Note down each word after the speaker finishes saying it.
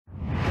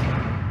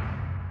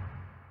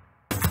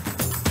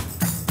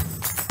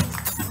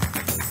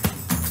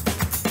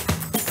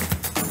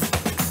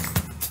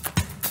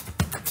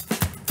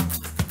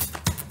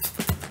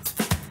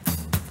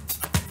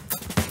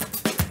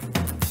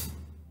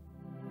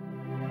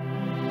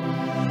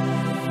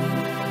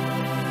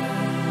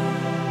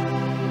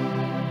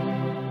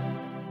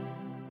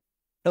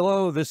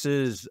Hello, this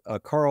is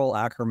Carl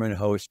Ackerman,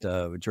 host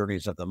of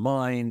Journeys of the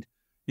Mind.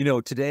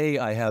 Today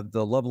I have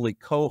the lovely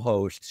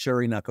co-host,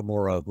 Cheri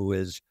Nakamura, who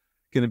is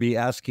going to be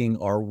asking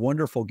our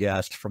wonderful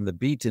guest from the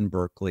Beat in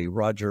Berkeley,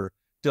 Roger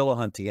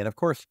Dillahunty. And of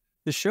course,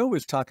 the show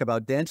is talk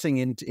about dancing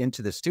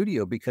into the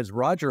studio because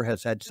Roger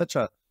has had such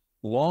a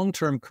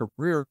long-term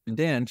career in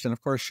dance. And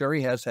of course,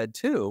 Cheri has had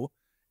too.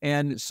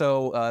 And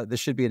so this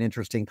should be an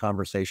interesting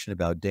conversation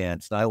about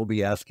dance. And I will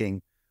be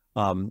asking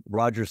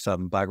Roger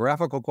some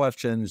biographical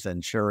questions,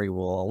 and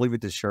I'll leave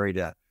it to Cheri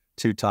to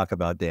talk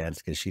about dance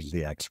because she's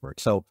the expert.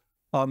 So,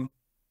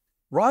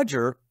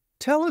 Roger,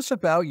 tell us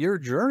about your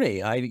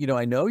journey.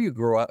 I know you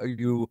grew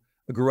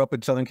up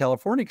in Southern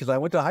California because I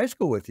went to high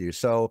school with you.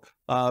 So,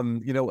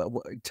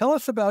 tell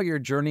us about your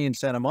journey in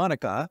Santa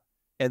Monica,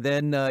 and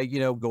then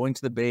going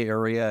to the Bay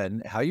Area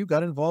and how you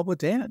got involved with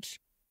dance.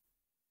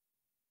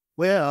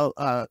 Well,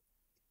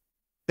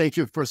 thank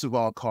you, first of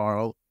all,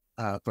 Carl,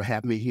 for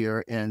having me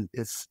here. And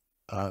it's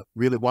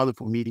really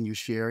wonderful meeting you,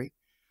 Cheri.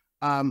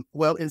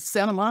 Well, in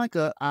Santa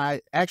Monica,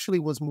 I actually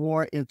was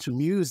more into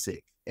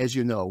music. As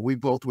you know, we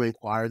both were in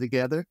choir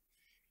together.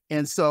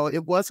 And so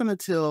it wasn't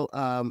until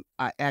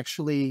I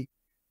actually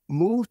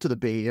moved to the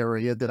Bay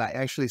Area that I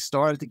actually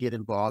started to get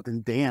involved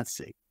in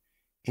dancing.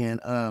 And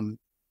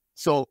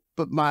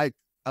but my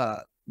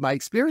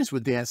experience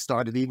with dance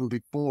started even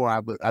before I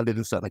lived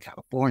in Southern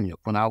California.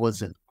 When I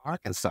was in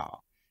Arkansas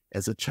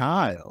as a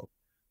child,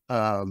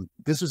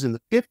 this was in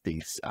the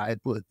 50s. I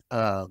would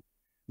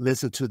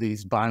listen to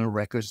these vinyl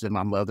records that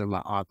my mother and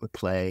my aunt would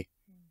play.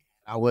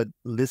 I would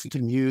listen to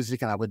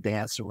music and I would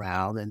dance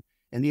around. And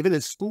even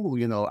in school,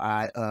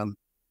 I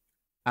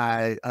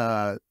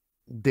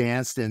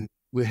danced, and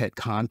we had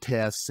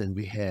contests and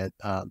we had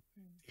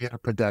theater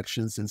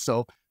productions. And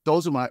so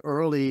those were my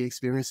early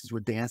experiences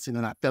with dancing,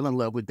 and I fell in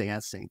love with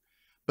dancing.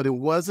 But it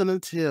wasn't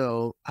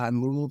until I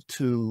moved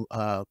to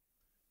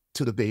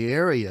the Bay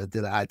Area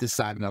that I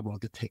decided I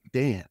wanted to take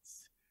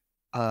dance.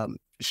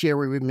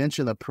 Cheri, we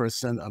mentioned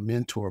a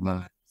mentor of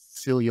mine,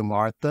 Cecilia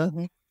Martha.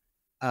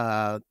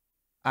 I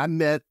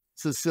met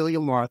Cecilia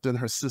Martha and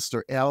her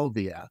sister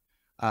Elvia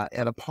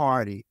at a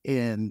party,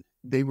 and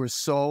they were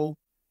so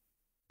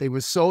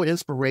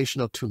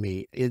inspirational to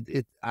me.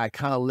 I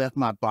kind of left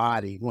my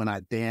body when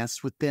I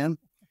danced with them.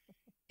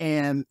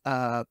 And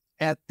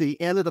at the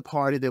end of the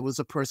party, there was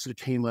a person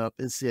who came up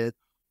and said,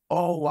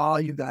 "Oh, wow,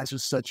 you guys are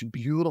such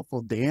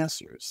beautiful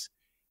dancers."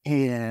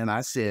 And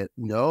I said,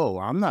 "No,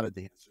 I'm not a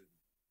dancer.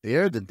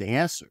 They're the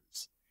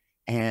dancers."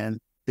 And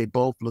they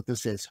both looked and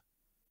said,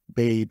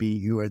 "Baby,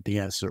 you're a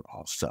dancer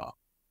also."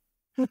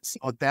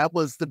 So that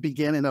was the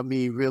beginning of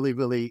me really,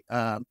 really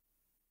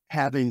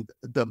having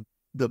the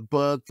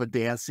bug for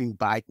dancing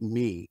bite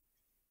me.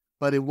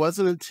 But it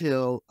wasn't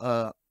until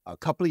a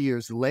couple of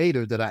years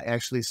later that I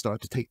actually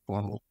started to take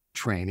formal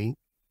training.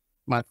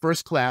 My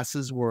first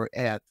classes were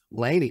at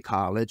Laney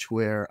College,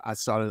 where I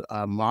started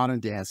a modern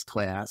dance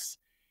class,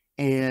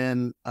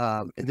 and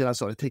then I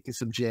started taking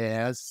some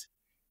jazz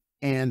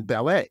and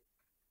ballet.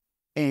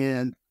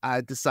 And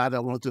I decided I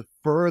wanted to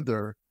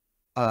further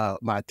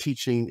my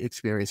teaching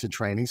experience and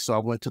training, so I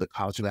went to the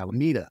College of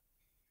Alameda.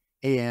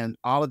 And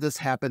all of this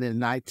happened in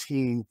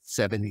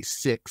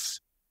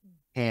 1976.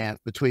 And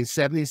between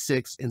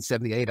 76 and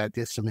 78, I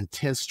did some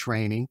intense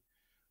training.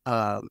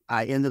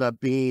 I ended up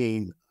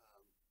being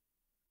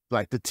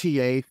like the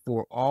TA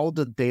for all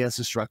the dance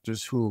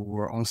instructors who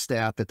were on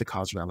staff at the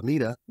College of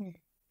Alameda.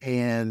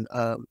 And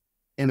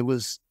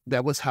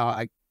that was how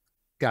I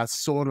got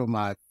sort of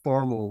my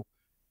formal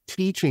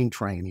teaching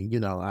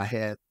training. I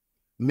had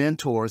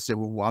mentors that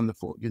were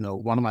wonderful.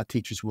 One of my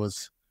teachers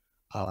was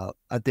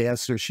a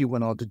dancer. She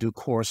went on to do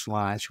chorus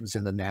line. She was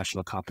in the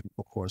national company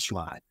for chorus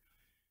line.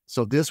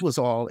 So this was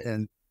all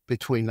in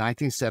between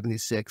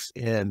 1976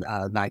 and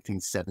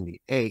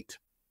 1978.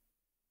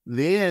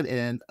 Then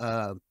in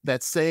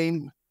that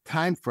same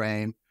time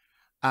frame,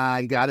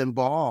 I got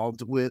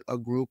involved with a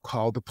group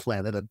called the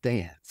Planet of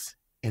Dance.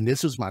 And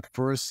this was my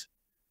first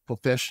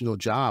professional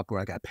job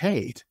where I got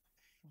paid.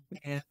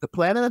 And the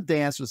Planet of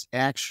Dance was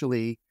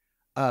actually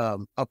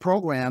a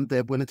program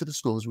that went into the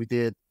schools. We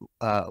did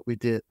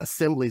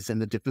assemblies in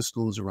the different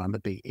schools around the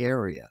Bay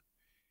Area.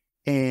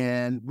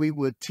 And we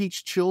would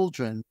teach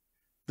children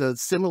the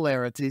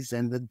similarities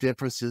and the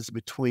differences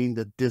between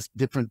the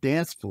different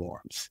dance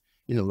forms,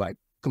 like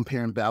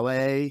comparing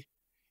ballet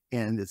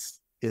and its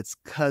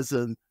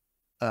cousin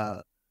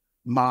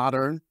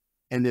modern,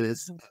 and then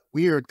its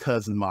weird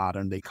cousin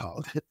modern, they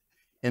called it.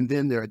 And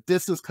then their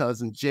distant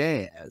cousin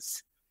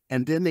jazz.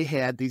 And then they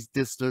had these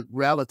distant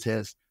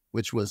relatives,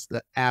 which was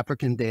the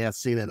African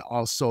dancing and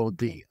also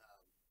the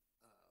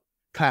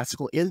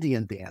classical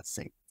Indian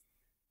dancing.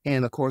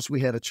 And of course,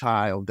 we had a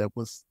child that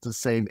was the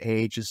same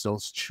age as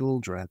those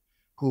children,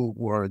 who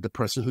were the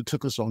person who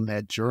took us on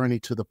that journey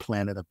to the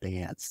Planet of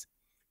Dance.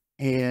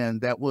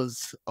 And that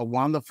was a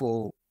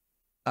wonderful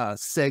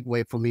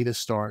segue for me to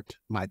start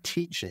my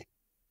teaching.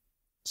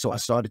 So I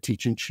started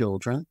teaching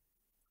children,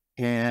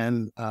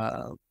 and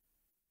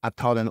I've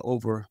taught in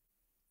over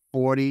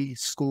 40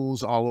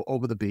 schools all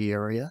over the Bay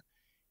Area.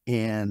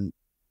 And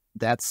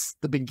that's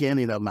the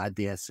beginning of my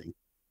dancing.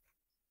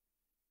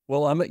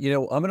 Well, I'm going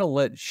to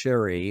let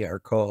Cheri, our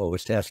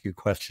co-host, ask you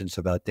questions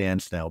about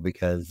dance now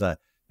because,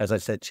 as I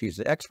said, she's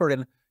the expert.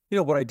 And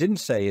what I didn't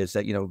say is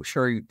that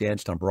Cheri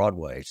danced on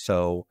Broadway,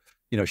 so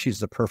she's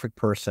the perfect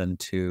person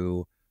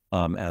to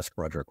ask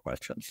Roger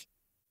questions.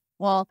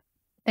 Well,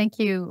 thank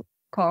you,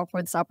 Carl,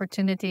 for this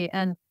opportunity.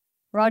 And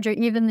Roger,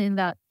 even in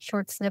that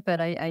short snippet,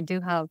 I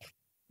do have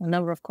a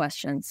number of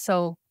questions.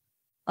 So,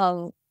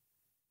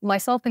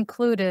 myself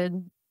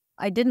included,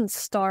 I didn't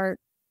start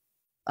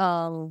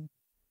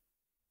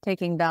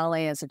taking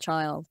ballet as a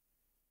child,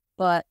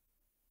 but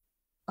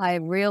I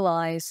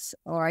realized,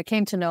 or I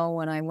came to know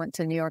when I went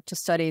to New York to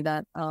study,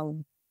 that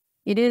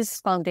it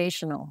is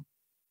foundational.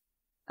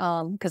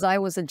 Because I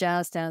was a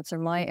jazz dancer.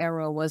 My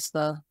era was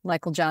the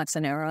Michael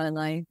Jackson era, and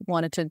I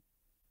wanted to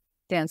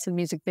dance in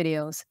music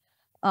videos.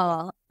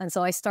 And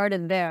so I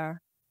started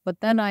there. But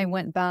then I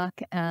went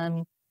back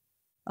and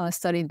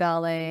studied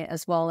ballet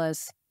as well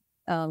as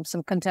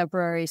some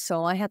contemporary.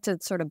 So I had to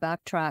sort of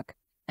backtrack.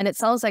 And it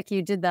sounds like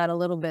you did that a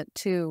little bit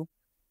too.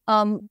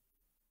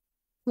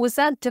 Was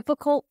that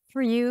difficult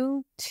for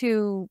you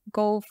to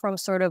go from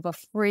sort of a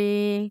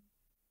free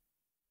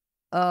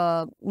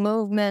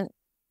movement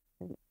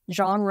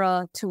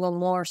genre to a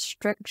more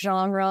strict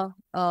genre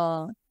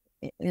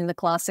in the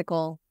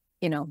classical,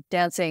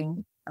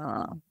 dancing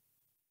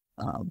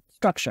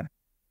structure?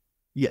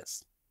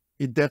 Yes,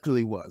 it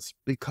definitely was,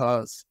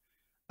 because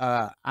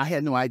I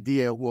had no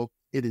idea what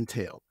it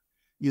entailed.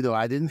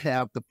 I didn't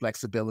have the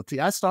flexibility.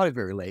 I started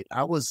very late.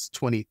 I was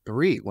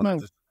 23 when I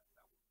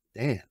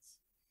danced.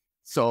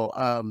 So,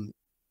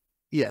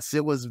 yes,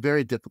 it was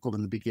very difficult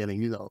in the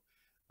beginning,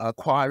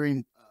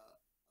 acquiring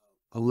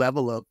a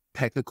level of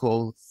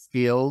technical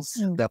skills.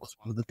 That was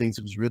one of the things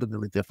that was really,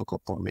 really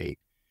difficult for me,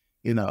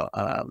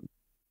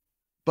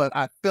 but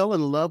I fell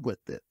in love with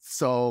it.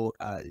 So,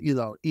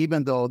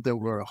 even though there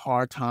were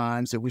hard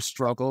times, there were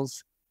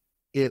struggles,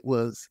 it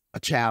was a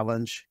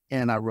challenge,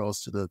 and I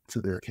rose to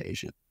the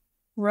occasion.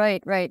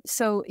 Right, right.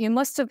 So you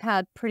must have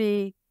had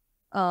pretty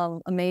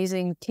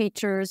amazing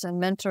teachers and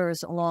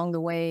mentors along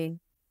the way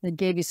that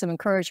gave you some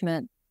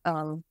encouragement,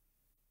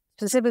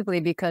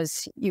 specifically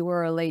because you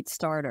were a late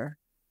starter.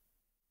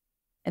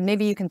 And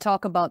maybe you can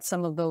talk about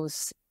some of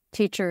those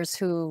teachers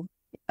who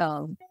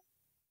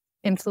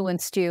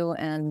influenced you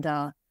and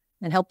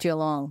helped you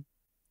along.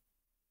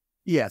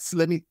 Yes,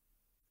 let me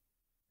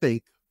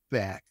think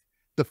back.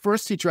 The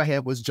first teacher I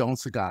had was Joan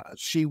Sagata.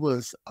 She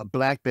was a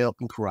black belt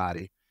in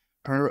karate.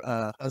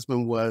 Her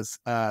husband was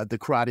the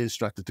karate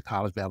instructor at the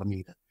College of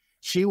Alameda.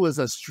 She was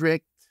a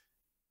strict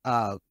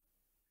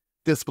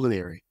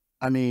disciplinary.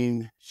 I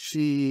mean,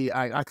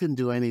 I couldn't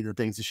do any of the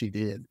things that she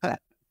did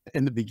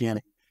in the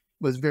beginning.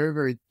 It was very,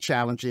 very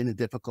challenging and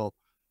difficult.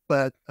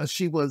 But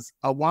she was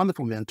a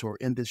wonderful mentor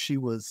in that she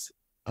was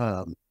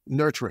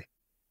nurturing,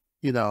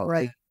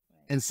 Right.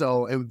 And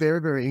so, and very,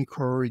 very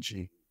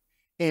encouraging.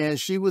 And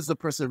she was the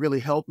person that really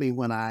helped me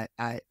when I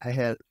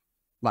had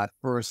my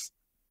first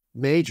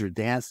major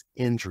dance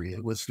injury.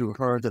 It was through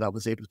her that I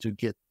was able to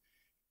get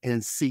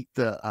and seek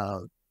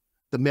the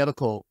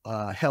medical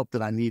help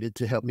that I needed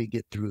to help me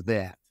get through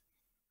that.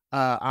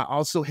 I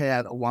also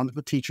had a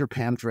wonderful teacher,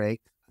 Pam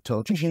Drake. I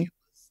told you she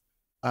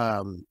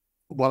was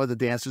one of the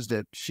dancers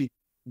that she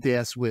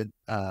danced with,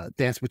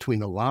 Dance Between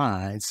the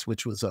Lines,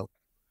 which was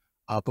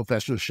a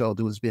professional show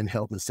that was being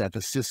held in San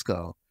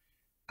Francisco.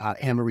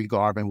 Anne-Marie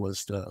Garvin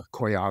was the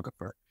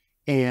choreographer.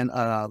 And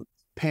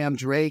Pam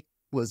Drake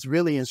was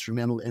really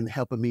instrumental in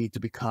helping me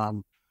to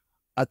become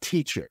a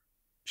teacher.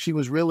 She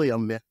was really a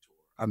mentor.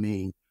 I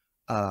mean,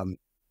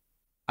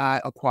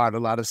 I acquired a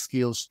lot of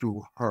skills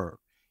through her.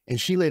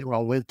 And she later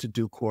on went to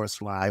do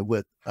chorus line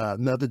with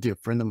another dear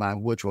friend of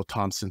mine, Woodrow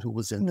Thompson, who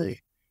was in the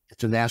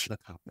international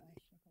company.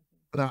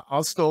 But I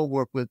also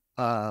worked with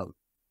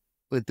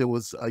there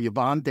was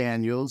Yvonne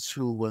Daniels,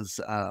 who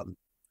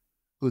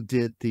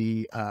did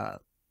the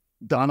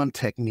Donham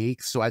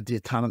technique. So I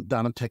did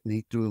Donham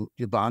technique through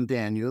Yvonne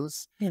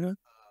Daniels.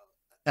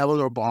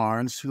 Eleanor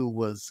Barnes, who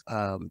was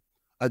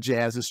a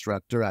jazz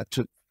instructor, I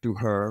took through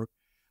her.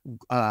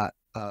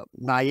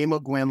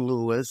 Naima Gwen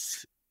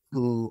Lewis,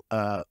 who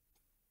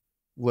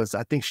was,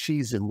 I think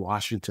she's in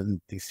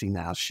Washington, D.C.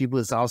 now. She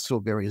was also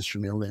very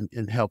instrumental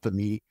in helping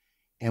me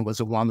and was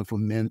a wonderful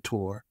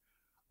mentor.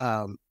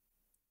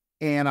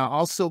 And I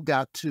also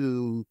got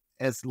to,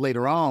 as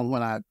later on,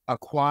 when I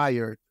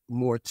acquired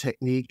more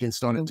technique and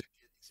started to get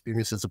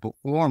experience as a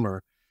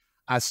performer,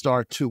 I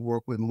started to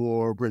work with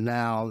more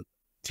renowned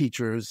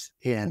teachers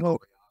and choreographers.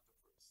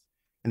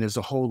 And there's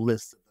a whole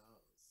list of those.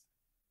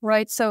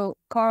 Right. So,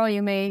 Carl,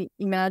 you may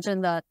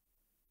imagine that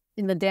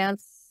in the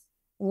dance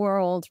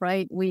world,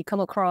 right, we come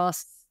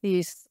across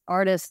these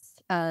artists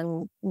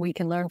and we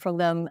can learn from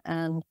them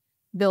and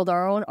build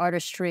our own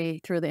artistry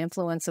through the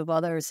influence of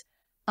others.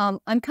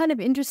 I'm kind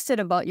of interested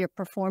about your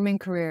performing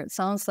career. It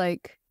sounds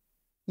like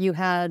you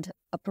had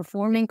a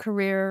performing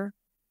career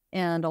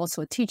and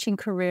also a teaching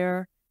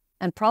career,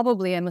 and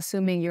probably, I'm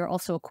assuming, you're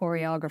also a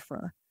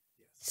choreographer.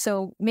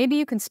 So maybe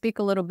you can speak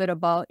a little bit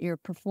about your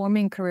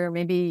performing career,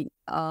 maybe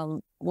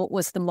what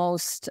was the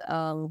most,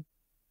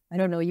 I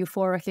don't know,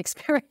 euphoric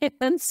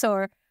experience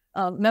or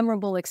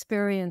memorable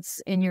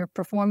experience in your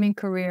performing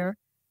career?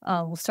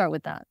 We'll start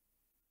with that.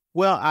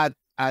 Well,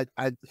 I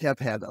have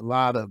had a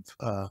lot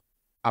of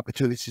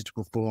opportunities to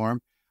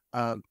perform.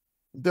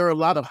 There are a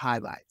lot of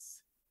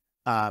highlights.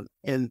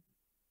 And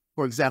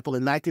for example,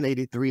 in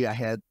 1983, I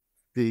had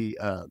the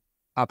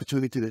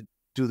opportunity to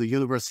do the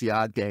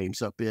Universiade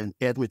Games up in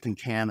Edmonton,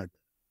 Canada.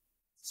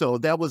 So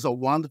that was a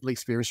wonderful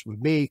experience for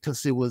me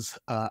because it was,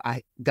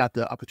 I got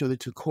the opportunity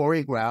to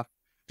choreograph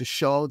the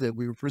show that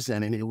we were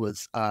presenting. It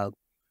was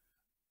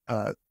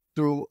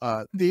through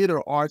a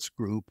theater arts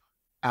group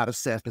out of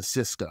San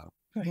Francisco.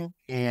 Mm-hmm.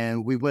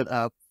 And we went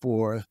up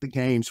for the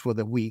games for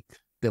the week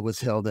that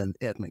was held in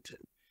Edmonton.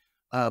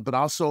 But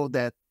also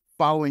that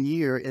following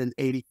year in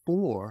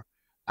 84,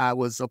 I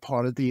was a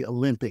part of the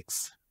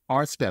Olympics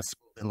Arts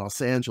Festival in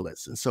Los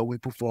Angeles. And so we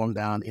performed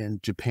down in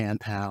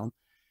Japantown.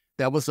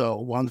 That was a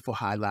wonderful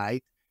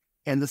highlight.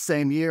 And the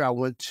same year I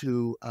went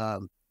to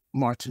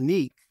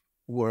Martinique,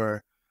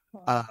 where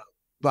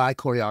my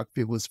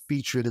choreography was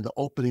featured in the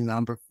opening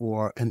number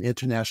for an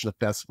international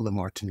festival in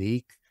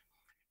Martinique.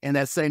 And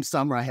that same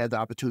summer, I had the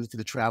opportunity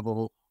to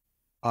travel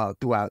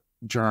throughout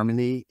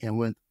Germany and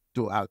went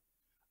throughout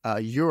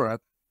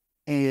Europe.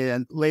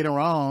 And later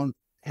on,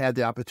 had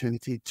the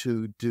opportunity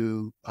to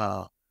do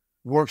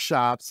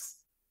workshops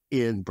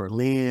in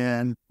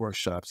Berlin,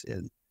 workshops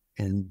in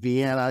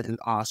Vienna, in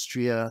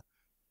Austria.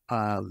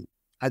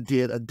 I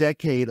did a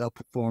decade of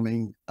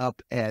performing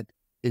up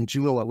in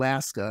Juneau,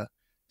 Alaska,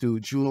 through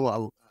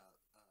Juneau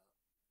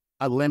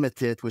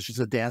Unlimited, which is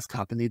a dance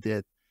company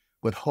that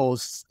would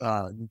host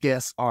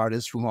guest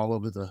artists from all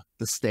over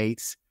the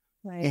States.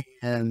 Right.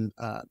 And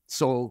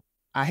so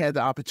I had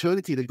the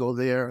opportunity to go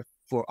there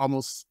for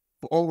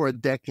over a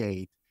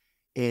decade.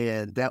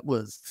 And that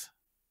was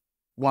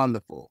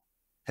wonderful.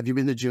 Have you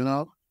been to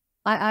Juneau?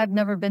 I've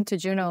never been to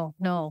Juneau,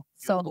 no.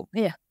 So,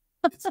 yeah.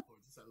 It's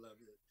gorgeous.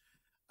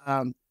 I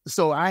love it.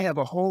 So I have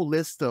a whole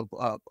list of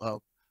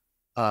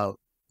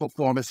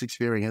performance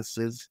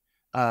experiences.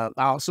 I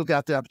also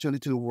got the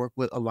opportunity to work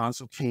with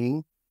Alonzo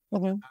King.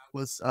 Mm-hmm. I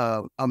was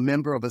a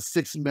member of a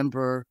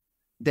 6-member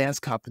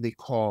dance company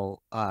called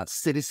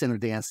City Center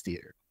Dance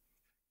Theater.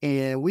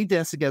 And we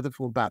danced together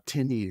for about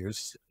 10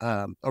 years.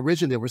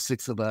 Originally, there were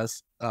 6 of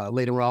us.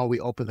 Later on, we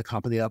opened the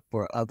company up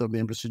for other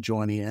members to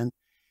join in.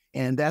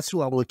 And that's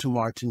who I went to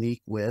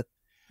Martinique with.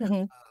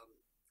 Mm-hmm.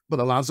 But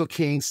Alonzo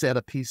King set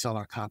a piece on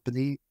our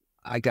company.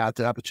 I got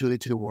the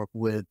opportunity to work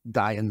with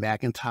Diane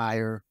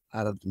McIntyre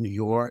out of New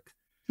York,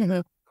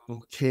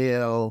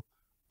 McHale,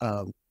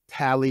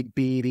 Tally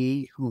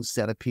Beatty, who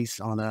set a piece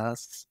on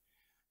us.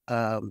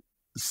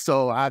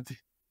 So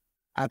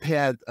I've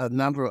had a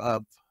number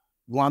of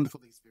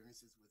wonderful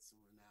experiences with some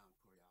renowned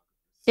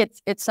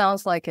choreographers. It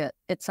sounds like it.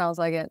 It sounds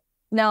like it.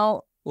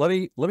 Now, let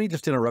me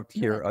just interrupt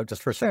here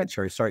just for a second,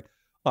 sure. Cheri.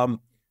 Sorry.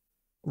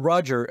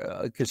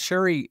 Roger, because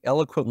Cheri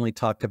eloquently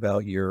talked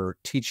about your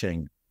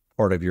teaching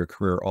part of your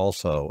career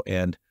also,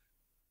 and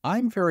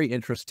I'm very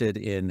interested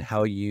in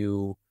how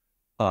you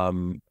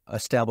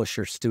establish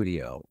your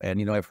studio. And,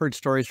 you know, I've heard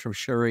stories from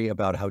Cheri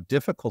about how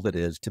difficult it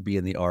is to be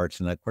in the arts.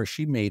 And of course,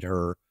 she made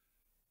her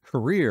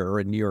career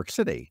in New York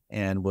City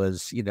and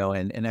was, you know,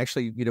 and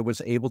actually, you know,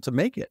 was able to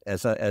make it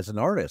as an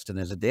artist and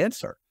as a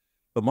dancer.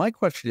 But my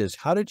question is,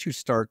 how did you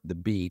start the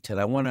beat? And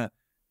I want to,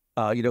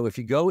 you know, if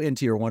you go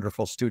into your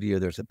wonderful studio,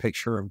 there's a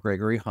picture of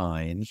Gregory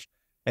Hines.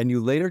 And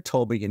you later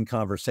told me in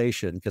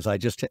conversation, because I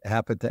just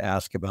happened to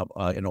ask about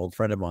an old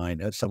friend of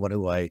mine, someone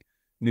who I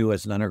knew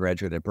as an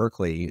undergraduate at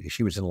Berkeley.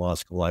 She was in law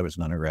school. I was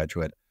an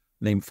undergraduate,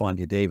 named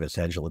Fonda Davis,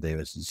 Angela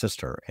Davis'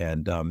 sister.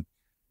 And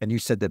you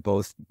said that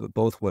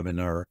both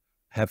women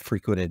have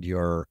frequented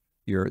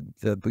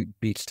the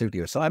beat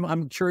studio. So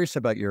I'm curious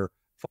about your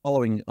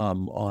following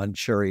on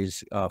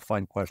Cheri's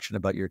fine question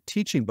about your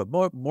teaching, but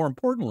more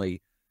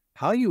importantly,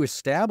 how you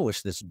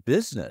established this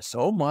business.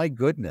 Oh my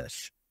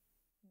goodness.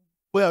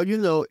 Well, you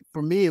know,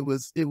 for me, it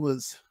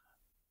was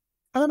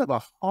kind of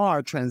a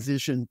hard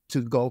transition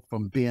to go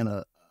from being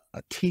a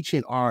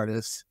teaching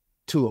artist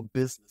to a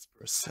business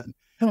person.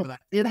 But I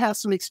did have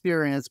some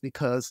experience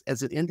because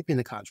as an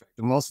independent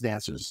contractor, most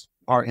dancers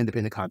are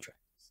independent contractors.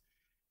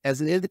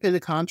 As an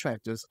independent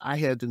contractor, I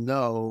had to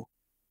know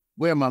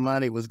where my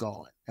money was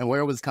going and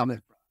where it was coming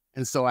from.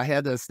 And so I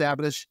had to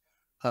establish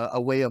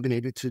a way of being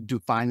able to do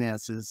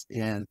finances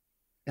and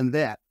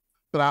that.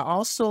 But I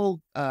also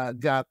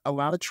got a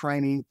lot of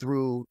training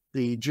through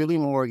the Julie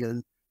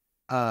Morgan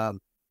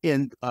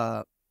in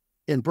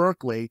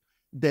Berkeley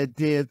that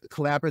did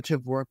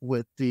collaborative work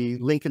with the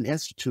Lincoln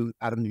Institute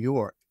out of New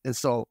York. And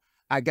so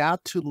I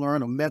got to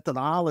learn a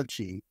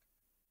methodology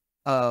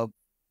of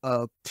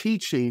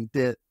teaching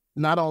that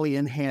not only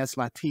enhanced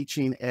my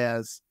teaching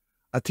as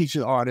a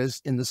teaching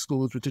artist in the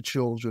schools with the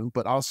children,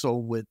 but also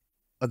with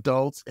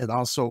adults and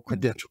also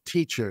credentialed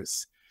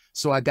teachers.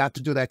 So I got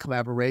to do that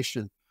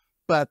collaboration.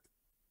 But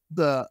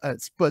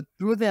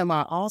through them,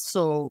 I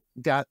also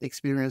got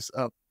experience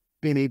of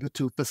being able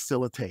to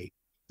facilitate.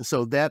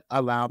 So that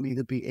allowed me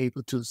to be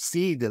able to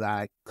see that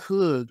I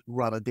could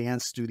run a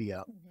dance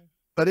studio.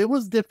 But it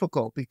was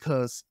difficult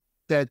because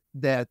that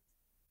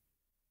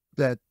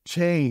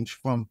change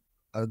from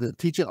the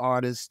teaching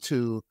artist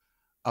to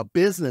a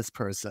business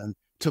person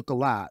took a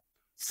lot.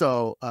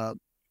 So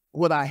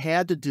what I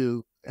had to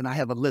do, and I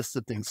have a list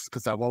of things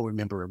because I won't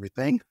remember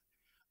everything.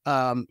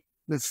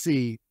 Let's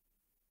see.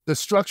 The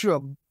structure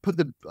of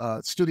putting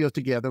the studio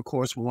together, of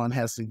course, one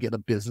has to get a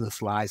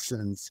business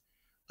license.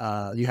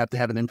 You have to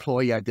have an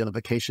employee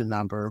identification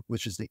number,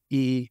 which is the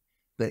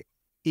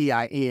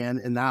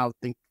EIN, and now I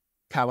think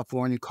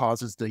California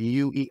calls it the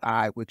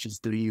UEI, which is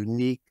the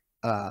unique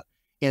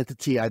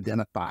entity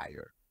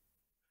identifier.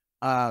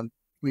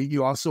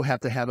 You also have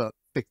to have a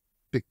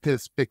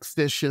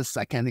fictitious,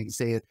 I can't even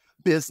say it,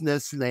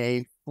 business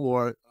name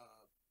for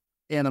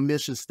and a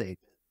mission statement.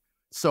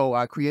 So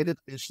I created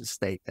a mission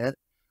statement.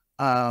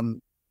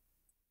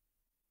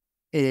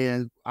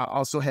 And I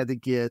also had to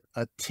get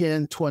a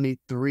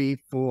 1023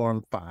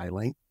 form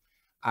filing.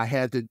 I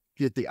had to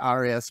get the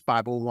RS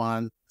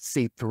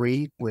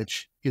 501c3,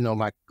 which,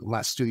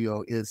 my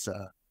studio is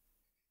a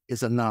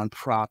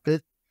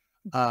nonprofit.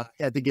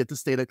 Had to get the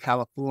state of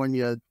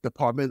California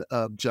Department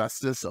of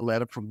Justice, a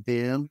letter from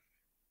them.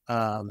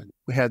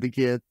 We had to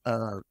get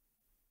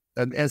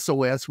an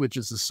SOS, which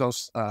is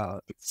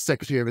the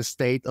Secretary of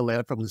State, a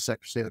letter from the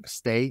Secretary of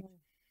State.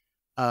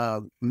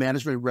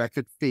 Management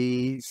record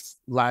fees,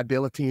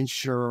 liability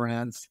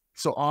insurance.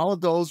 So all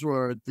of those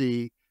were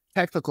the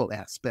technical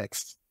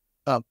aspects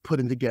of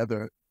putting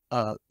together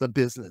the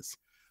business.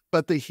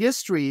 But the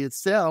history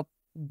itself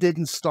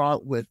didn't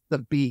start with the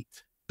BEAT,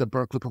 the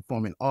Berkeley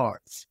Performing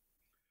Arts.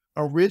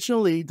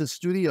 Originally, the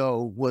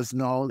studio was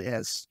known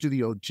as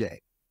Studio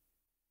J.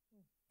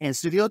 And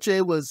Studio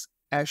J was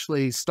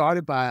actually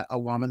started by a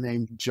woman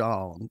named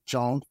Joan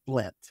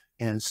Flint.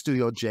 And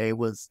Studio J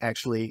was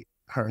actually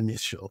her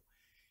initial.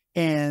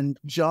 And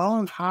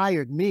Joan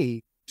hired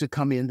me to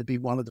come in to be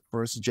one of the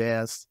first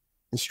jazz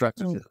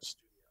instructors in the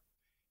studio.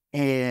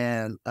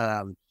 And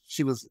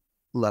she was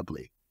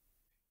lovely.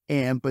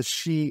 But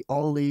she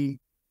only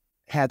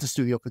had the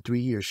studio for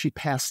 3 years. She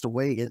passed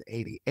away in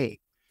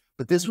 88.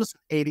 But this was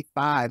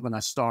 85 when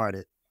I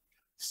started.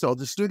 So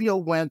the studio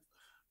went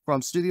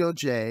from Studio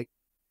J,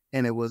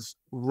 and it was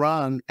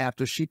run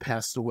after she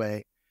passed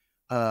away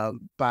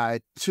by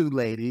two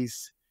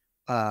ladies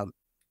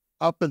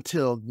up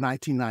until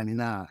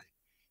 1999.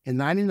 In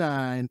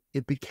 99,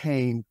 it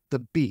became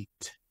the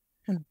BEAT,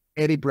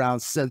 Eddie Brown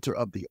Center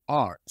of the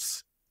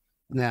Arts.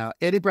 Now,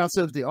 Eddie Brown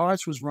Center of the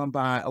Arts was run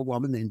by a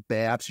woman named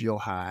Babs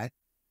Yohai,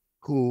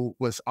 who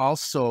was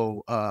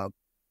also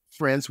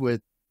friends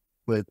with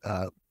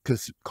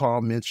because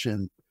Carl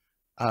mentioned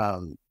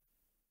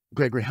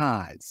Gregory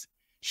Hines.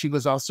 She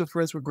was also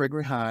friends with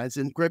Gregory Hines,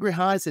 and Gregory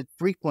Hines had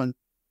frequented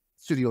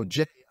Studio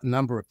J a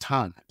number of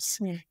times.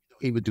 Yeah.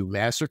 He would do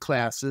master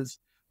classes,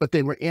 but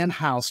they were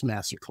in-house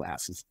master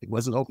classes. It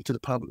wasn't open to the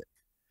public.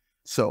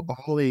 So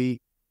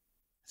only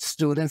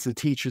students and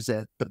teachers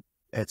at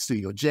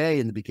Studio J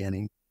in the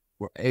beginning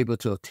were able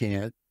to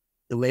attend.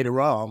 And later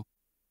on,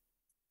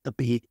 the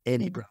BEAT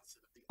Eddie Brown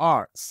Center of the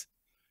Arts.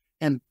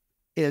 And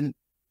in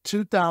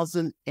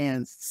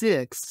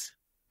 2006,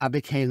 I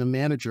became the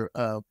manager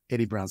of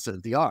Eddie Brown Center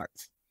of the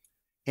Arts.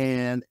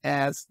 And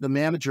as the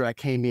manager, I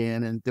came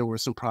in, and there were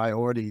some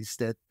priorities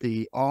that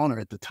the owner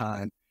at the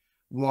time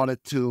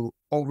wanted to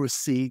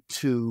oversee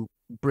to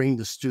bring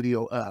the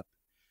studio up.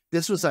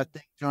 This was, I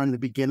think, during the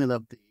beginning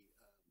of the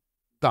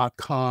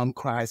 .com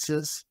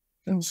crisis.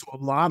 So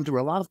there were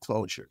a lot of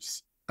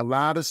closures. A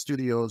lot of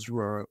studios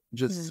were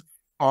just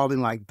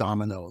falling like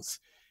dominoes.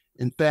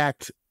 In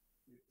fact,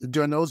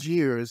 during those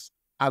years,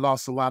 I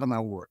lost a lot of my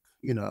work.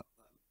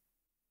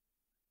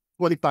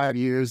 25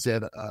 years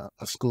at a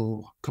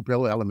school,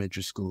 Cabrillo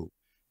Elementary School,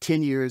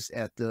 10 years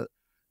at the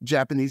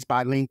Japanese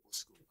bilingual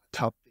school,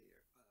 taught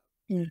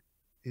there.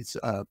 It's,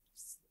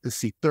 let's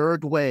see,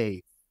 Third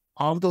Wave.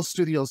 All of those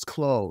studios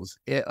closed.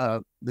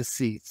 Let's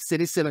see,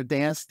 City Center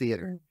Dance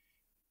Theater.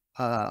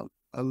 A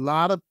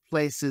lot of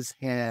places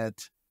had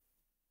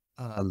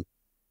the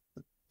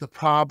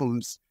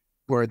problems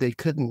where they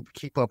couldn't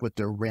keep up with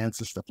their rents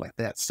and stuff like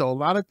that. So a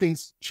lot of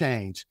things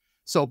changed.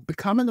 So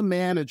becoming a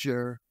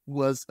manager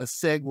was a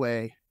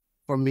segue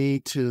for me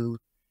to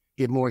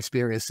get more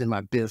experience in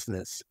my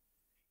business.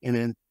 And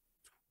in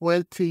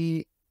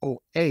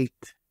 2008,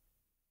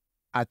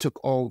 I took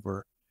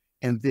over.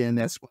 And then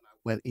that's when I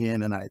went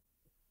in and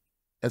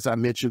as I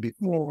mentioned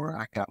before,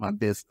 I got my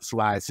business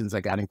license.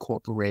 I got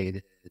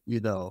incorporated,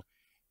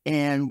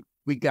 and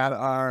we got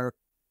our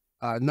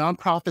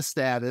nonprofit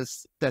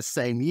status that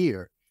same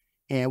year.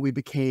 And we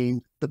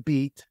became the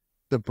BEAT,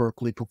 the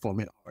Berkeley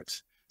Performing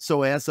Arts.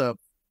 So as of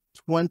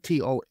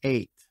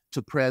 2008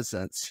 to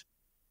present,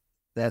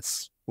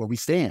 that's where we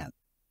stand.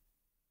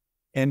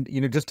 And,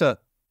 just a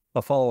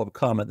follow-up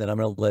comment, then I'm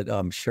going to let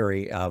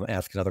Cheri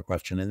ask another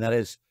question. And that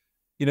is,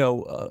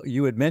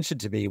 you had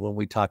mentioned to me when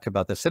we talked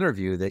about this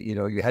interview that,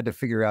 you had to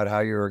figure out how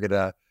you were going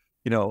to,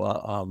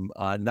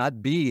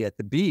 not be at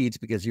the Beats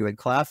because you had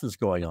classes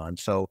going on.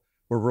 So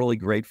we're really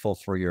grateful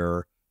for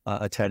your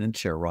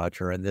attendance here,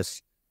 Roger, and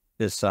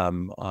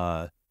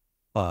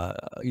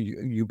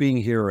you being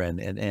here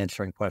and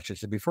answering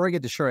questions. And before I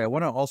get to Cheri, I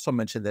want to also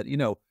mention that,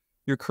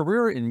 your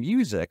career in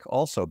music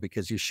also,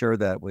 because you share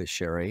that with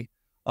Cheri,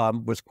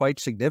 was quite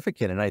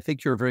significant. And I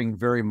think you're very,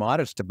 very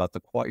modest about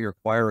your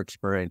choir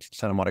experience at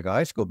Santa Monica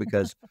High School,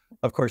 because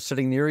of course,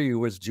 sitting near you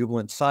was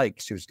Jubilant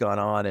Sykes, who's gone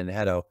on and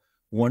had a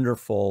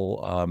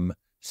wonderful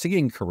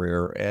singing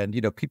career. And,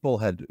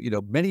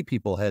 many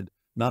people had,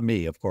 not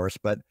me, of course,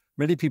 but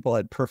many people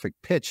had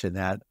perfect pitch in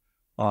that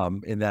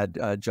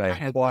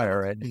giant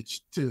choir. And pitch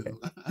too.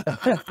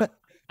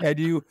 and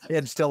you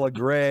and Stella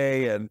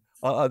Gray and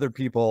other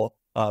people,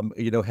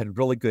 had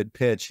really good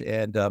pitch.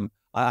 And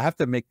I have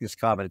to make this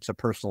comment. It's a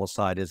personal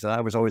aside. Is that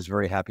I was always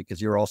very happy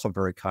because you're also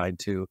very kind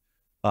to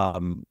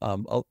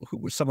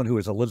someone who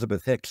is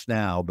Elizabeth Hicks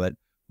now, but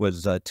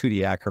was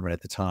Tootie Ackerman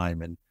at the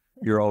time. And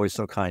you're always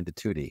so kind to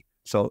Tootie.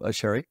 So,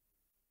 Cheri?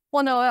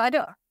 Well, no, I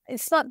don't.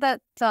 It's not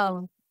that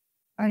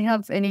I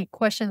have any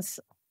questions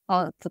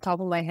off the top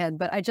of my head,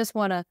 but I just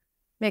want to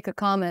make a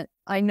comment.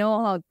 I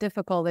know how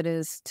difficult it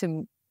is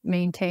to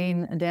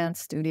maintain a dance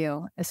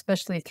studio,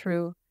 especially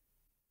through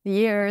the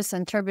years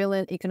and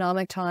turbulent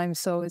economic times.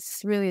 So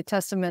it's really a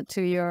testament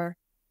to your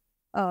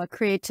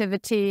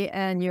creativity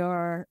and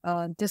your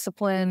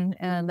discipline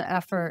and the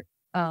effort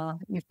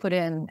you've put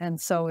in. And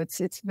so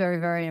it's very,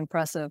 very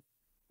impressive.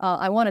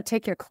 I want to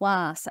take your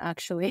class,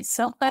 actually.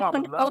 So I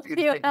don't know if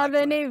you have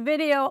any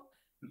video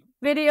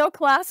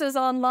classes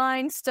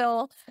online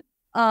still.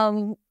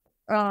 I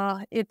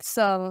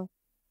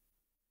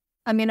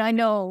mean, I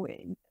know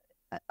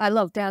I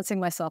love dancing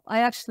myself.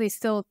 I actually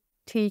still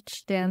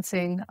teach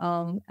dancing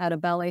at a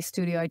ballet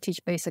studio. I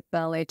teach basic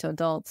ballet to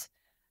adults.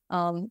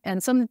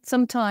 And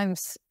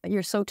sometimes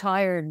you're so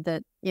tired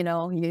that,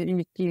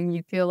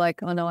 you feel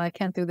like, oh no, I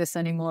can't do this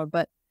anymore.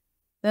 But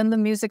then the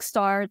music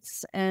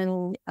starts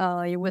and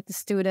you're with the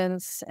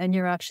students and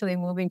you're actually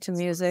moving to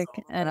music,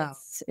 and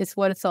it's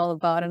what it's all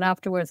about. And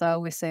afterwards, I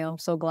always say, I'm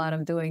so glad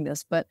I'm doing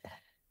this. But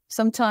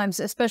sometimes,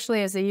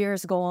 especially as the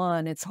years go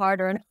on, it's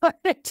harder and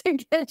harder to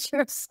get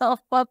yourself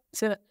up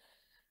to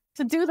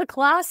do the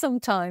class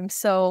sometimes.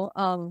 So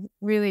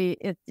really,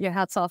 your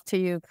hat's off to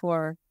you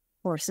for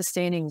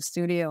sustaining the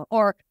studio,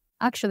 or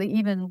actually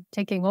even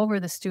taking over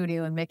the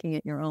studio and making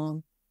it your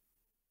own.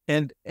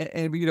 And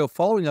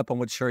following up on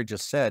what Cheri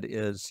just said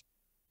is,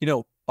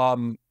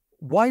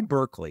 why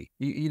Berkeley?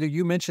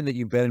 You mentioned that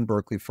you've been in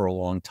Berkeley for a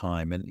long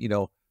time, and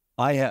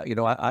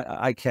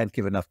I can't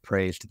give enough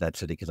praise to that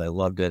city because I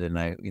loved it, and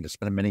I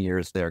spent many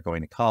years there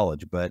going to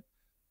college. But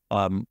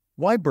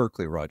why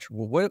Berkeley, Roger?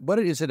 What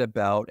is it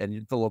about,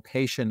 and the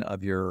location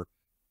of your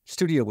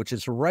studio, which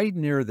is right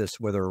near this,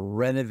 where they're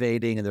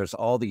renovating, and there's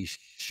all these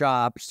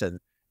shops, and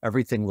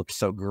everything looks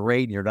so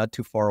great, and you're not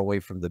too far away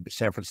from the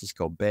San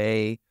Francisco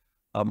Bay.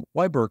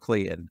 Why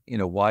Berkeley, and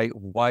why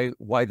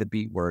the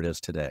beat where it is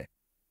today?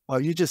 Well,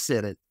 you just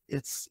said it.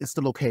 It's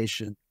the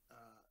location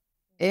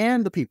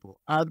and the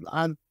people. I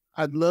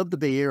love the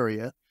Bay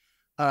Area,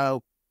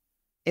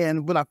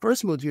 and when I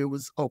first moved here, it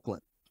was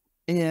Oakland,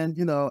 and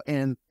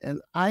and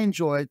I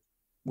enjoyed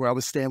where I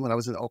was staying when I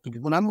was in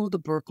Oakland. When I moved to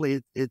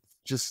Berkeley, it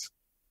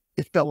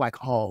felt like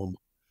home.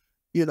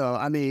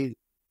 I mean,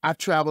 I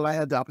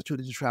had the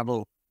opportunity to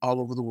travel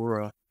all over the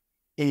world,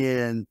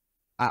 and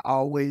I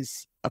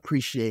always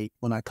appreciate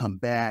when I come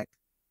back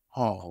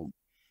home.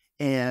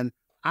 And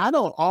I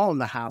don't own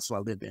the house I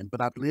live in, but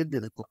I've lived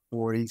in it for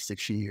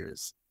 46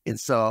 years. And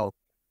so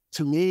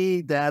to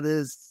me, that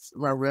is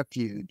my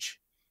refuge.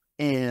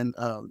 And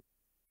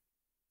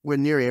we're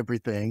near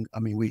everything. I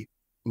mean,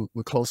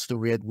 we're close to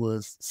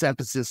Redwoods. San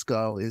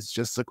Francisco is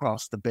just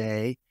across the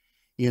bay.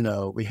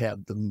 We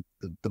have the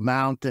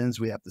mountains,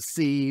 we have the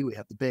sea, we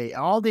have the bay.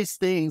 All these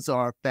things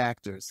are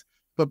factors.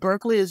 But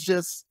Berkeley is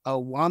just a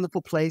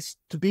wonderful place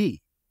to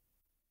be.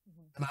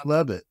 And I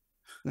love it.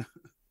 Do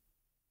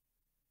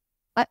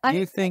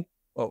you think?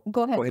 Oh,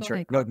 go ahead.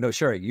 Cheri. No,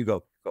 Cheri, you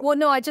go. Well,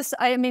 no,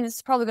 I mean,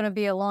 it's probably going to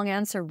be a long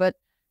answer, but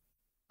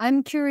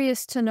I'm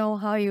curious to know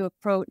how you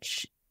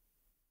approach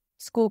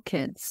school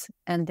kids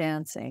and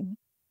dancing.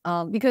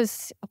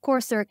 Because of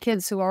course there are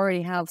kids who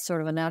already have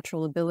sort of a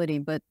natural ability,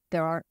 but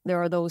there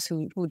are those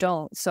who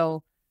don't.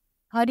 So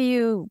how do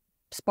you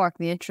spark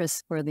the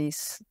interest for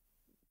these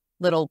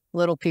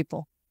little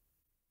people?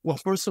 Well,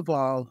 first of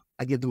all,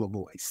 I give them a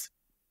voice,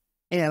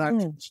 and I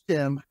teach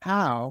them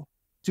how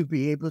to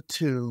be able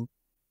to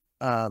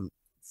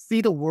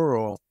see the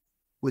world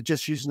with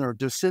just using their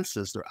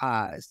senses, their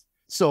eyes.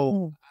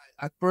 So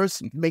I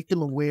first make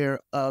them aware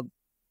of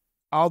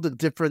all the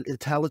different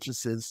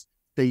intelligences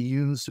they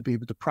use to be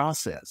able to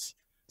process.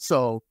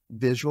 So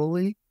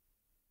visually,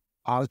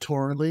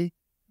 auditorily,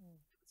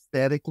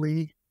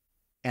 aesthetically,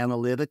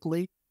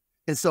 analytically.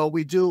 And so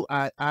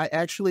I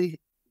actually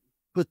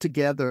put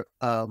together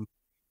a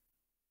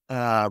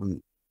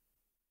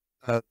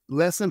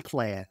lesson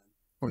plan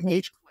for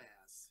each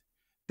class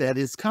that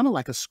is kind of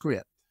like a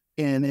script.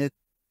 And it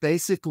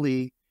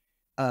basically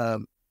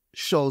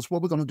shows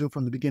what we're going to do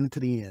from the beginning to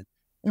the end.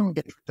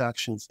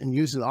 Introductions, and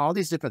using all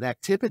these different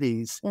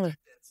activities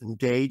that's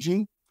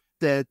engaging,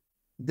 that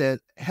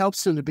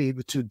helps them to be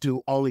able to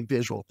do only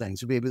visual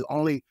things, to be able to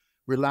only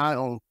rely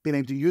on being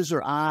able to use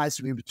their eyes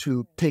to be able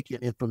to take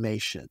in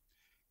information,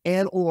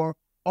 and or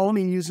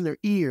only using their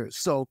ears.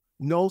 So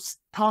no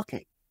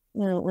talking,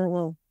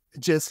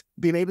 just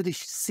being able to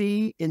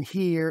see and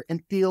hear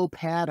and feel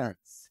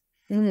patterns.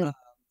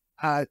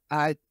 I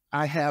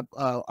have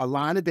a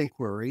line of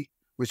inquiry,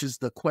 which is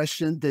the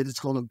question that is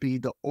going to be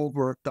the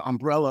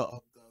umbrella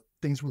of the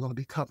things we're going to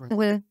be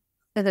covering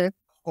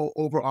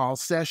overall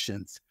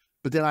sessions.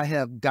 But then I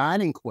have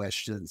guiding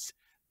questions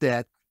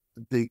that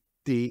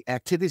the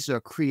activities are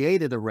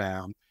created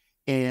around,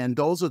 and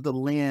those are the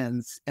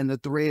lens and the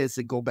threads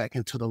that go back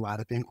into the line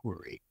of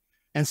inquiry.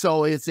 And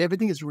so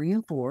everything is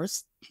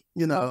reinforced,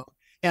 you know,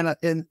 and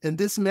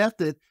this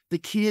method, the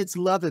kids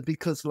love it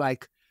because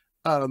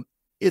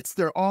it's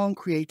their own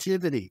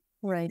creativity.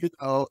 Right.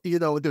 You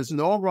know, there's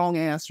no wrong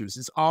answers.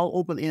 It's all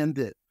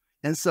open-ended.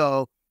 And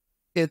so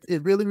it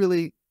really,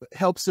 really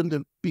helps them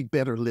to be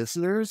better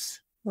listeners.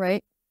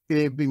 Right.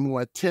 Being able to be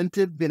more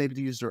attentive, being able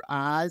to use their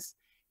eyes.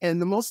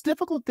 And the most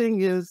difficult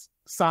thing is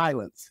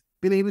silence,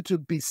 being able to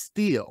be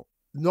still.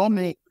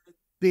 Normally,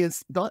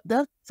 that's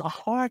a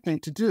hard thing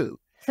to do.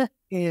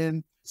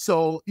 And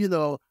so, you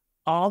know,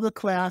 all the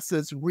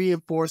classes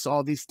reinforce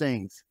all these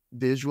things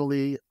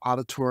visually,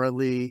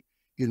 auditorily,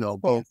 you know,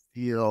 both,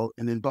 you know,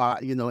 and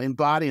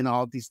embodying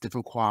all these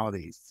different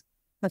qualities.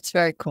 That's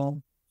very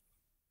cool.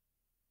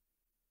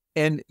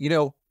 And, you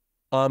know,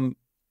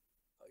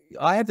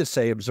 I have to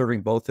say,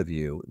 observing both of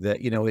you, that,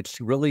 you know, it's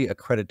really a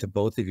credit to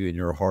both of you and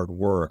your hard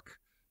work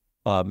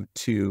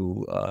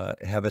to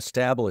have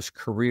established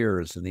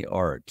careers in the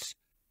arts.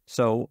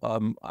 So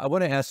I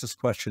want to ask this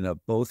question of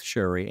both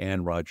Cheri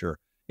and Roger.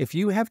 If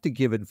you have to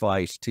give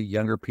advice to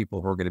younger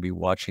people who are going to be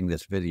watching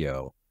this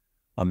video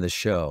on the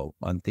show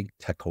on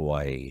ThinkTech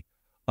Hawaii,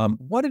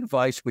 what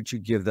advice would you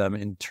give them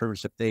in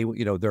terms of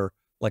they're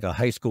like a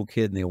high school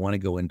kid and they want to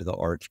go into the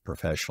arts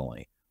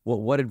professionally?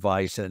 What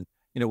advice? And,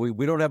 you know,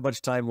 we don't have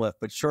much time left,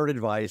 but short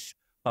advice.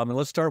 And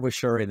let's start with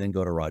Cheri and then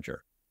go to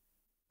Roger.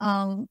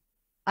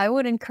 I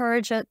would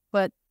encourage it,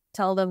 but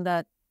tell them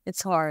that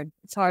it's hard.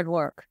 It's hard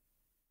work.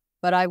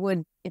 But I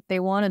would, if they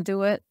want to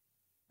do it,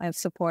 I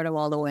support them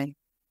all the way.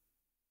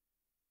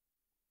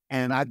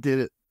 And I did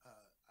it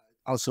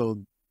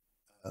also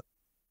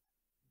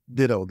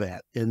ditto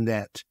that, in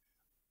that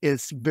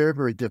it's very,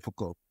 very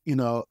difficult. You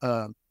know,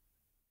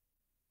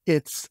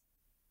 it's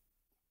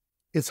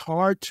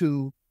hard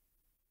to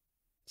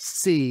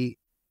see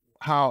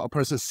how a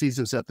person sees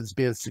himself as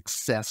being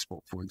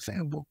successful, for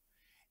example.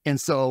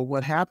 And so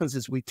what happens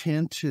is we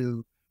tend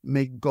to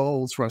make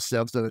goals for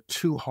ourselves that are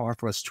too hard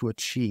for us to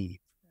achieve.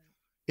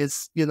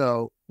 It's, you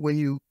know, when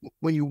you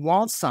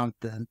want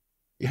something,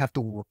 you have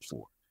to work for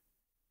it.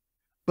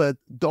 But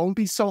don't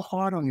be so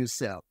hard on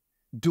yourself.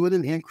 Do it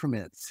in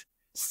increments.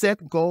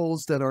 Set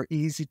goals that are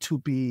easy to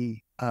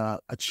be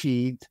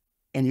achieved,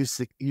 and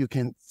you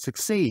can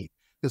succeed.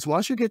 Because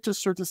once you get to a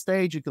certain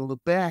stage, you can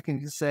look back and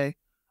you can say,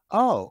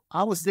 oh,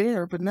 I was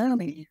there, but now I'm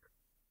here.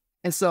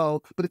 And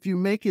so, but if you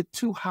make it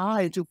too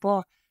high and too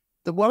far,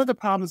 one of the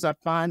problems I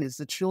find is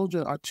the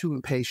children are too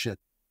impatient.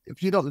 If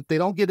they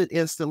don't get it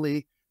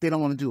instantly, they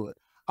don't want to do it.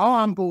 Oh,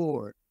 I'm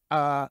bored.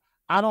 I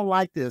don't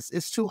like this.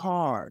 It's too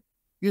hard.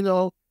 You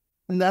know,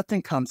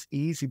 nothing comes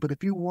easy, but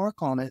if you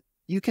work on it,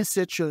 you can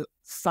set your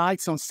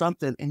sights on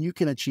something and you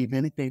can achieve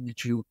anything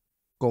that you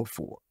go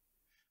for.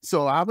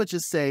 So I would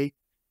just say,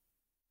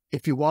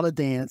 if you want to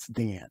dance,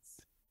 dance.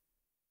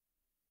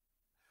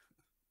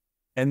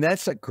 And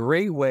that's a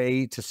great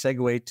way to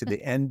segue to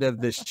the end of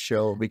this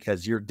show,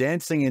 because you're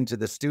dancing into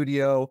the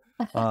studio.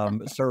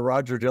 Sir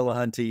Roger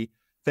Dillahunty,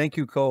 thank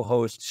you,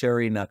 co-host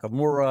Cheri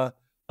Nakamura.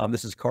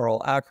 This is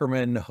Carl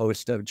Ackerman,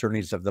 host of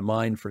Journeys of the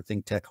Mind for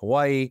ThinkTech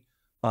Hawaii.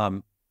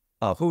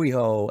 Hui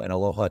ho and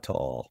aloha to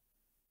all.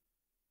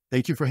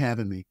 Thank you for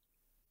having me.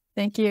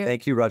 Thank you.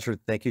 Thank you, Roger.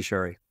 Thank you,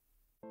 Cheri.